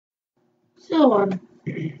So,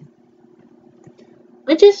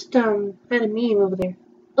 I just, had a meeting over there.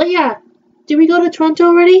 Oh yeah, did we go to Toronto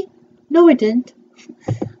already? No, we didn't.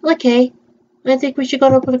 Okay, I think we should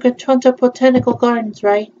go to Toronto Botanical Gardens,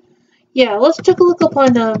 right? Yeah, let's take a look up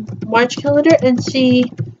on, March calendar and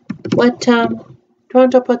see what,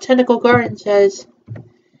 Toronto Botanical Gardens says.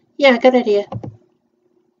 Yeah, good idea.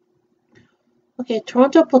 Okay,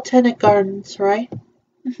 Toronto Botanic Gardens, right?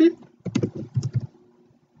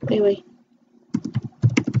 Wait.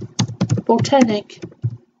 Botanic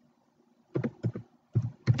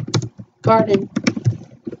Garden.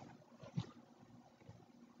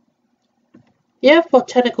 You have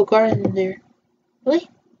Botanical Garden in there. Really?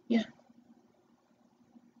 Yeah.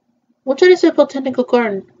 What is a Botanical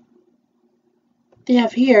Garden? They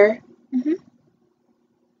have here.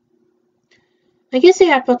 I guess they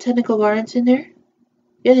have Botanical Gardens in there.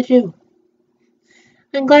 Yeah, they do.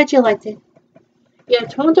 I'm glad you liked it. Yeah,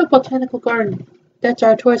 Toronto Botanical Garden. That's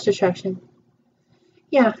our tourist attraction.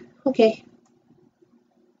 Yeah, okay.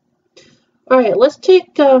 Alright, let's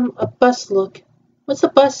take a bus look. What's a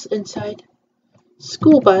bus inside?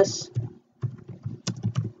 School bus.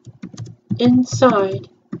 Inside.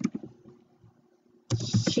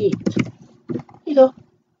 Seat. Here you go.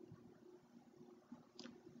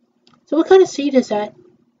 So what kind of seat is that?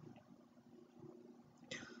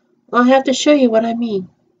 I'll have to show you what I mean.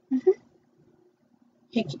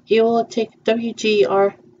 You will take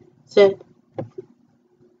WGRZ.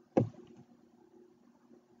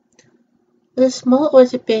 Is it small or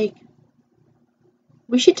is it big?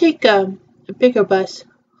 We should take a bigger bus.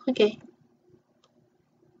 Okay.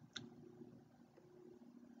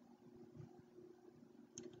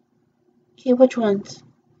 Okay, which ones?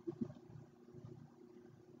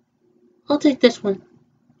 I'll take this one.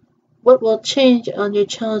 What will change on your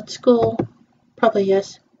child's school? Probably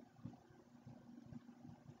yes.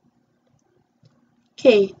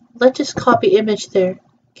 Okay, let's just copy image there.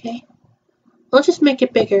 Okay. I'll just make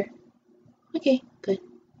it bigger. Okay, good.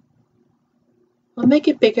 I'll make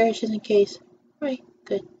it bigger just in case. Right,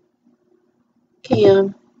 good. Okay,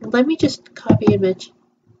 let me just copy image.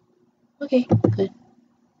 Okay, good.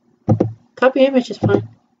 Copy image is fine.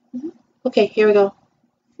 Okay, here we go.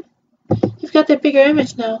 You've got that bigger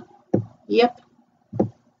image now. Yep.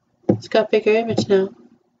 It's got bigger image now.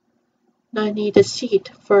 Now I need a seat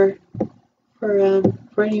for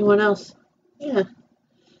anyone else. Yeah.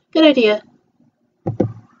 Good idea.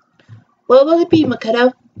 What will it be,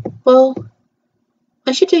 Makoto? Well,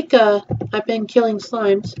 I should take, I've been killing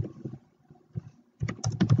slimes.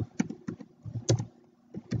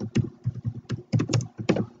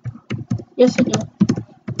 Yes, I know.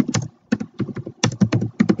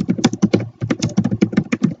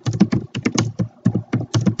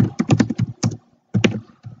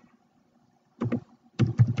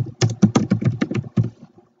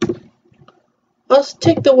 Let's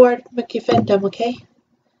take the word McFendum, okay?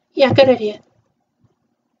 Yeah, good idea.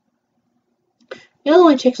 It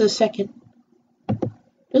only takes a second.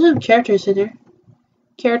 There's some characters in there.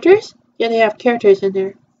 Characters? Yeah, they have characters in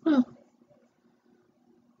there. Oh.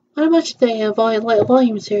 How much they have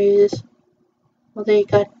volume series? Well, they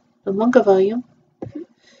got the manga volume.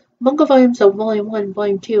 Manga volumes are volume 1,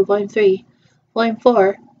 volume 2, volume 3, volume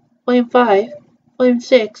 4, volume 5, volume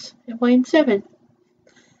 6, and volume 7.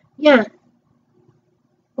 Yeah.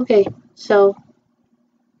 Okay, so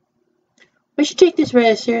we should take this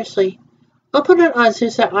very seriously. I'll put it on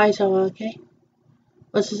Azusa Aizawa, okay?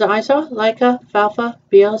 Azusa Aizawa, Laika, Falfa,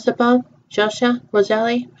 Beelzebub, Joshua,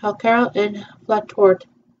 Rosalie, Halcaro, and Flatort.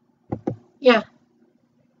 Yeah.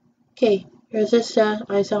 Okay, here's this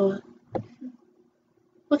Aizawa.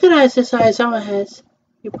 What kind of eyes this Aizawa has?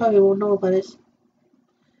 You probably won't know about this.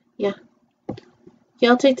 Yeah. Okay,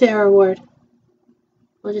 I'll take the reward.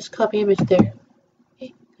 I'll just copy image there.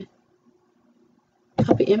 Okay, good.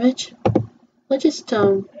 Copy image. I'll just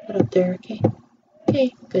put up there, okay?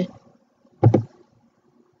 Okay, good.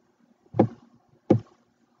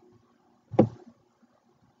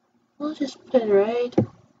 I'll just put it right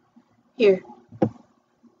here.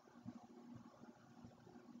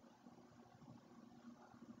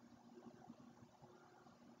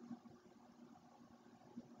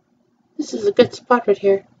 This is a good spot right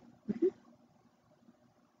here.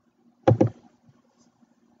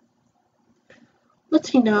 Let's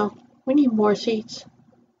see now. We need more seats.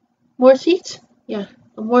 More seats? Yeah,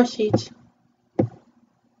 more seats.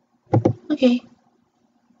 Okay.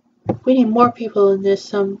 We need more people in this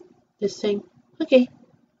thing. Okay.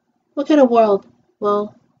 What kind of world?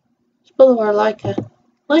 Well, it's Boulevard Laika.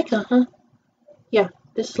 Laika, huh? Yeah,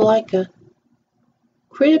 this is Laika.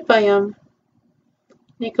 Created by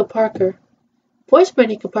Nico Parker. Voiced by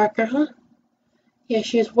Nico Parker, huh? Yeah,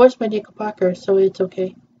 she was voiced by Nicole Parker, so it's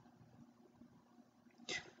okay.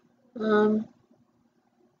 Her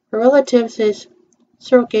relatives is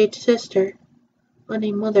surrogate sister,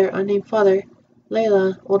 unnamed mother, unnamed father,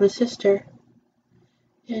 Layla, older sister,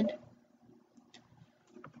 and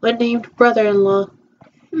unnamed brother-in-law.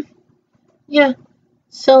 Yeah,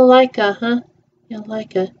 so Laika, huh? Yeah,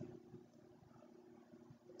 Laika.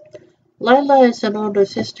 Lila is an older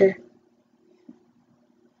sister.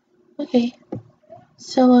 Okay,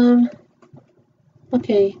 so,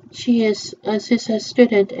 okay, she is a CISA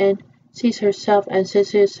student and sees herself as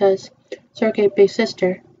CISA's surrogate big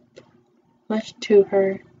sister, much to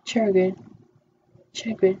her chagrin.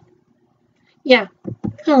 Yeah,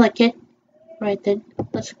 kinda like it. Right then,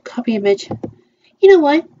 let's copy image. You know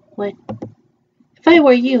what? What? If I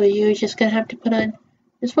were you, you're just gonna have to put on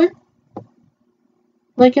this one?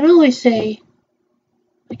 Well, I can always say,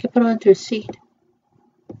 I can put onto a seat.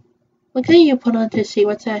 What can you put onto a seat?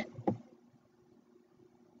 What's that?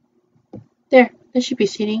 There, that should be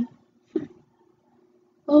seating.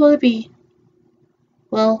 What will it be?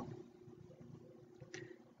 Well,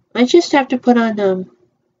 I just have to put on,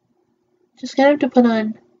 just gonna have to put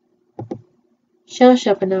on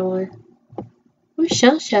Shasha from now on. Who's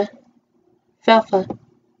Shasha? Falfa.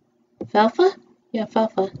 Falfa? Yeah,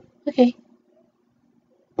 Falfa. Okay.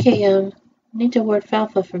 Okay, need the word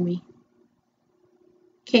Falfa for me.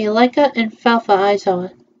 Okay, Leica and Falfa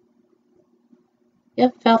Aizawa.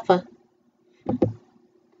 Yep, Falfa.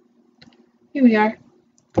 Here we are.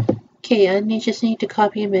 Okay, I just need to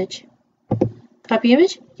copy image. Copy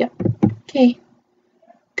image? Yep. Okay.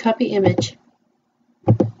 Copy image.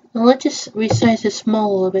 Now let's just resize it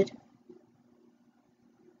small a little bit.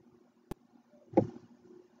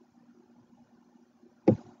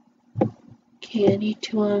 Okay, I need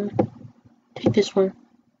to take this one.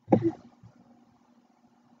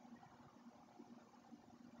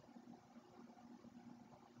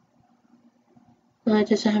 No, it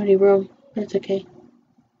doesn't have any room. That's okay.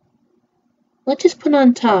 Let's just put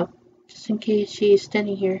on top, just in case she's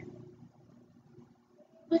standing here.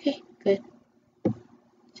 Okay, good.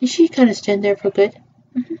 See, she kind of stand there for good.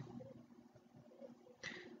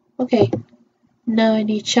 Okay, now I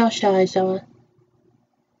need Shasha Aizawa.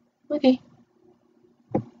 Okay.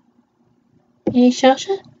 Any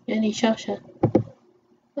Shasha? Any Shasha.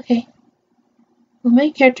 Okay. The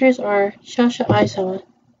main characters are Shasha Aizawa.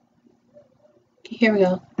 Okay, here we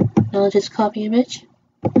go. Now I'll just copy image.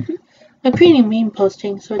 I'm creating meme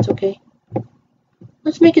posting, so it's okay.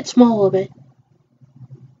 Let's make it small a little bit.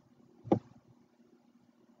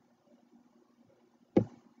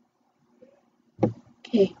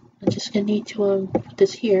 Okay, I'm just gonna need to put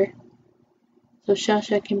this here, so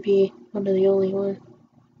Shasha can be one of the only one.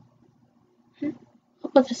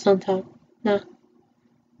 I'll put this on top. Nah,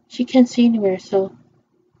 she can't see anywhere, so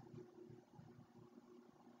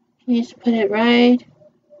she needs to put it right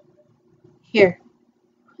here.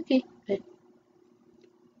 Okay, good.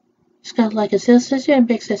 It's kind of like a little sister and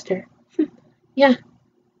big sister. Yeah.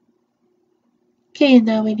 Okay, and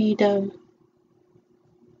now we need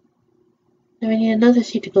another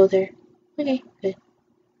seat to go there. Okay, good.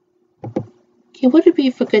 Okay, what would it be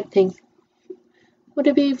for good thing? What would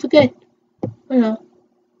it be for good? I don't know.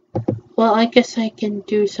 Well, I guess I can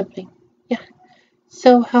do something. Yeah.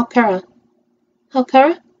 So, Halkara.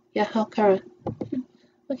 Halkara? Yeah, Halkara.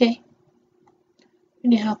 Okay. We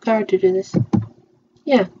need Halkara to do this.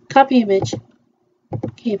 Yeah, copy image.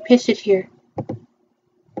 Okay, paste it here.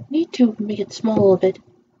 Need to make it small a little bit,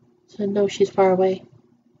 so I know she's far away.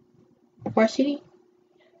 Varsity?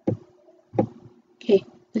 Okay,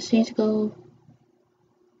 this needs to go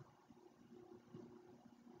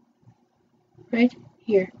right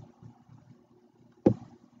here.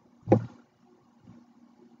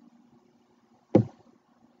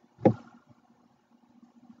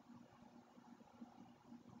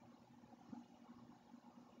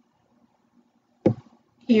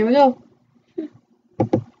 Here we go.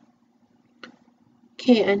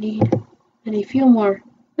 Okay, I need a few more.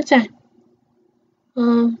 What's that?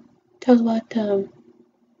 Talk about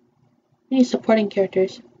we need supporting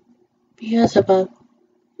characters. Beelzebub.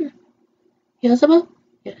 Beelzebub?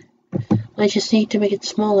 Yeah. I just need to make it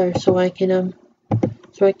smaller so I can know.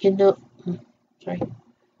 Sorry.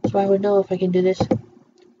 So I would know if I can do this.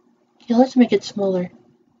 Okay, let's make it smaller.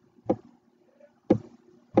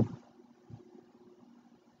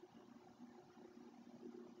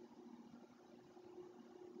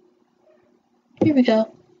 Here we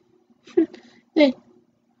go. Good.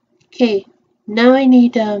 Okay, now I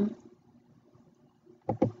need what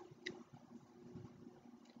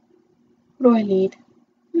do I need?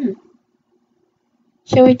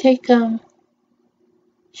 Shall we take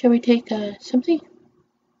Shall we take something?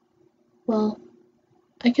 Well,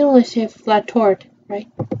 I can only say flat tort, right?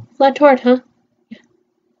 Flat tort, huh? Yeah.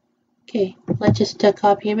 Okay, let's just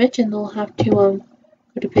copy image and we'll have to go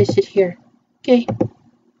to paste it here. Okay.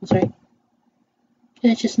 I'm sorry.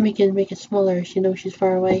 Can I just make it smaller? She knows she's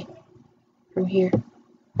far away from here.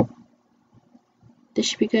 This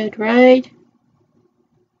should be good, right?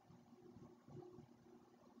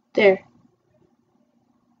 There.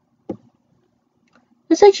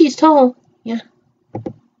 Looks like she's tall. Yeah.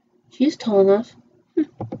 She's tall enough.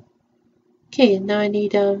 Okay, now I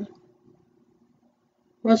need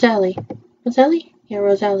Rosalie. Rosalie? Yeah,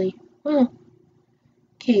 Rosalie. Oh.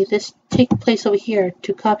 Okay, let's take place over here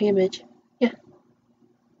to copy image. Yeah.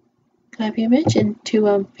 Copy image and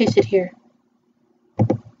to paste it here.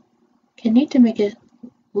 Okay, I need to make it a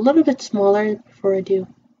little bit smaller before I do.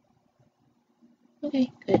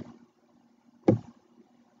 Okay, good.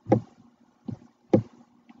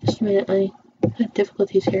 Just a minute, I have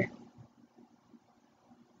difficulties here.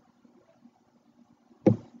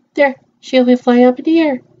 There, she'll be flying up in the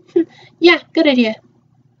air. Yeah, good idea.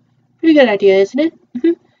 Pretty good idea, isn't it?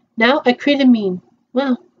 Now I create a meme.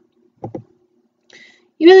 Wow.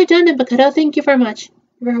 You really done it, Makoto. Thank you very much.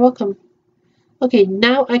 You're very welcome. Okay,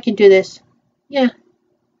 now I can do this. Yeah.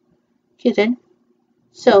 Okay then.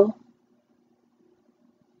 So,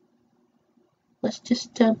 let's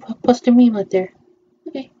just post a meme out there.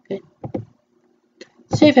 Okay, good.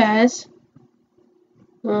 Save as.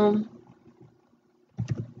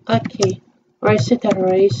 Okay. I said that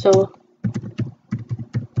already, so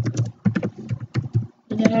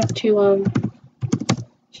I'm gonna have to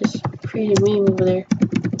just create a meme over there.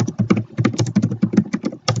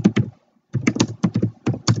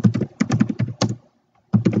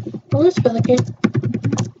 Well, let's spell again.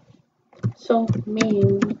 So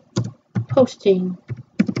meme posting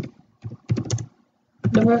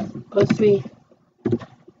number 3.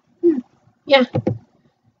 Yeah.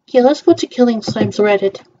 Okay, let's go to Killing Slime's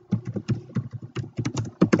Reddit.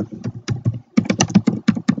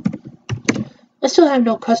 I still have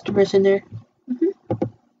no customers in there.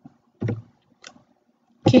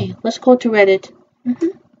 Okay, let's go to Reddit.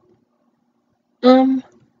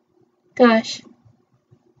 Gosh.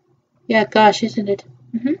 Yeah, gosh, isn't it?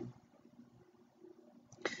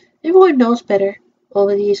 Everyone knows better. All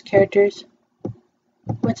of these characters.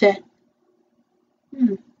 What's that?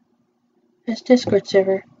 That's Discord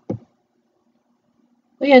server.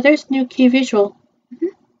 Oh yeah, there's new key visual.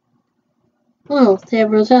 Well, they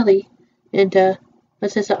have Rosalie and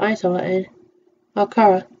what's this? Aizawa and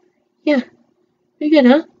Alcara. Yeah, pretty good,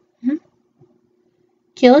 huh?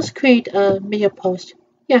 Okay, let's create a media post.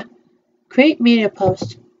 Yeah, create media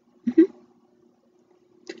post.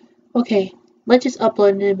 Okay, let's just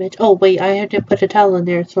upload an image. Oh wait, I have to put a title in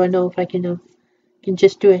there so I know if I can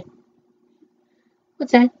just do it.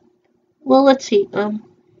 What's that? Well, let's see.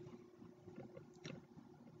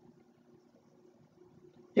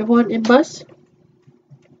 Everyone in bus?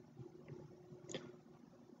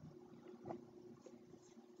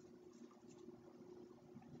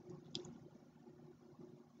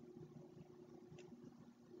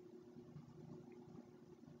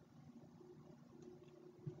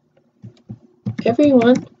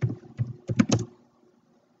 Everyone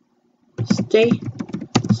stay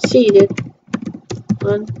seated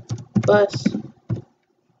on bus.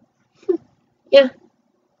 Yeah.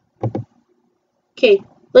 Okay,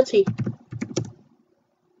 let's see.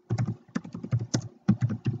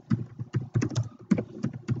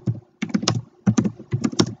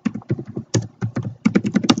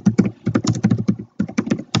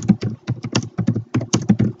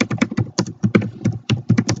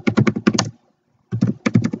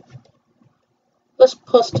 Let's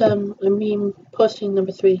post a meme posting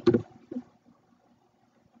number 3.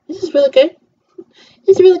 This is really good.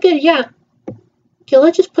 This is really good, yeah. Okay,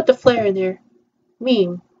 let's just put the flare in there.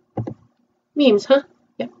 Meme. Memes, huh?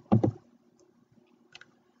 Yep.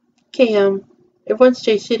 Okay, everyone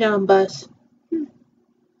stay seated on bus.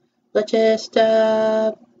 Let's just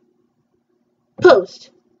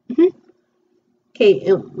post. Okay,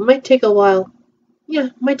 it might take a while. Yeah,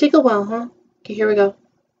 it might take a while, huh? Okay, here we go.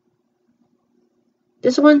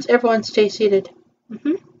 This one's everyone stay seated.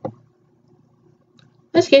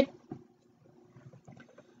 That's good.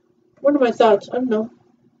 What are my thoughts? I don't know.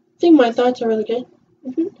 I think my thoughts are really good.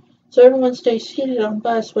 So everyone stay seated on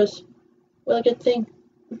bus was a really good thing.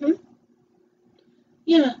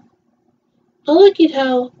 Yeah. I like it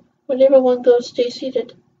how when everyone goes stay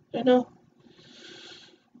seated. I know.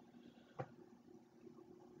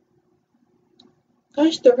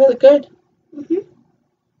 Gosh, they're really good.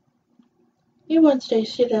 Everyone stay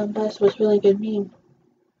seated on bus was really good meme.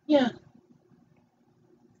 Yeah.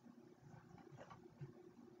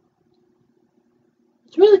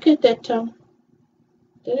 It's really good that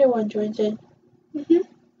everyone joins in.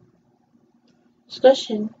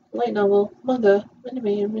 Discussion, light novel, manga, anime,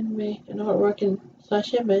 and artwork and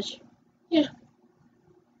slash image. Yeah.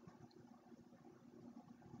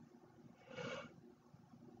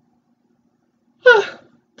 Ah,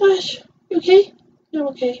 gosh. You okay? I'm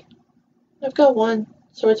okay. I've got one,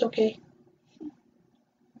 so it's okay.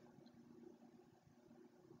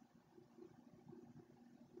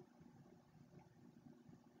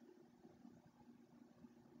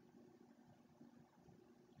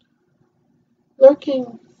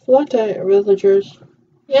 Lurking Flata villagers.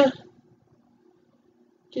 Yeah.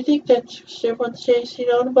 Do you think that everyone stays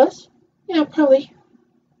seated on the bus? Yeah, probably.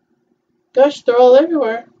 Gosh, they're all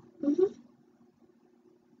everywhere.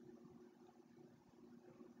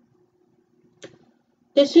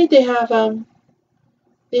 They say they have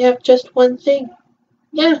just one thing.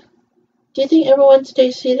 Yeah. Do you think everyone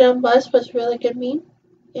stays seated on the bus was really good meme?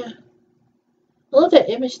 Yeah. I love that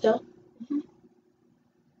image though. hmm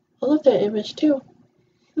I love that image too.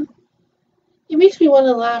 It makes me want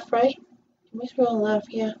to laugh, right? It makes me want to laugh,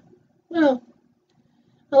 yeah. Well,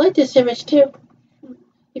 I like this image too.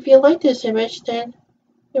 If you like this image, then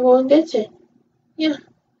everyone gets it. Yeah.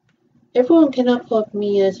 Everyone can upload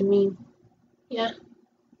me as a meme. Yeah.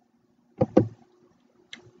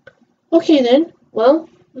 Okay then. Well,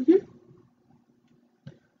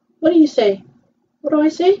 what do you say? What do I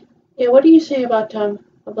say? Yeah, what do you say about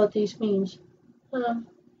these memes? Um,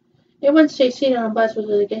 everyone stays seated on bus was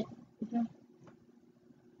really good. hmm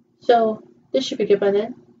So this should be good by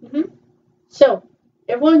then. So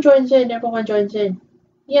everyone joins in. Everyone joins in.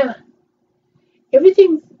 Yeah.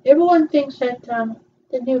 Everyone thinks that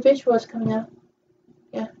the new visual is coming out.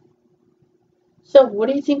 Yeah. So what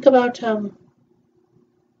do you think about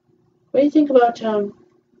what do you think about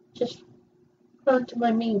just onto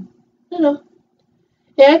my meme? I don't know.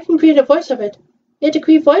 Yeah, I can create a voice of it. You had to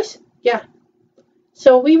create voice? Yeah.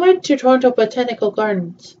 So we went to Toronto Botanical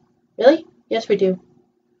Gardens. Really? Yes, we do.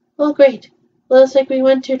 Oh, great. Well, it's like we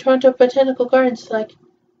went to Toronto Botanical Gardens like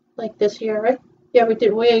this year, right? Yeah, we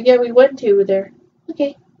did. We went to there.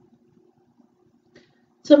 Okay.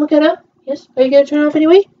 So look it up. Yes. Are you gonna turn off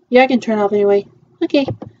anyway? Yeah, I can turn off anyway. Okay.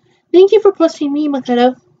 Thank you for posting me,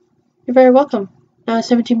 Makoto. You're very welcome. Now it's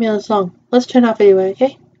 17 minutes long. Let's turn off anyway,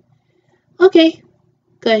 okay? Okay.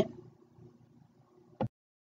 Good.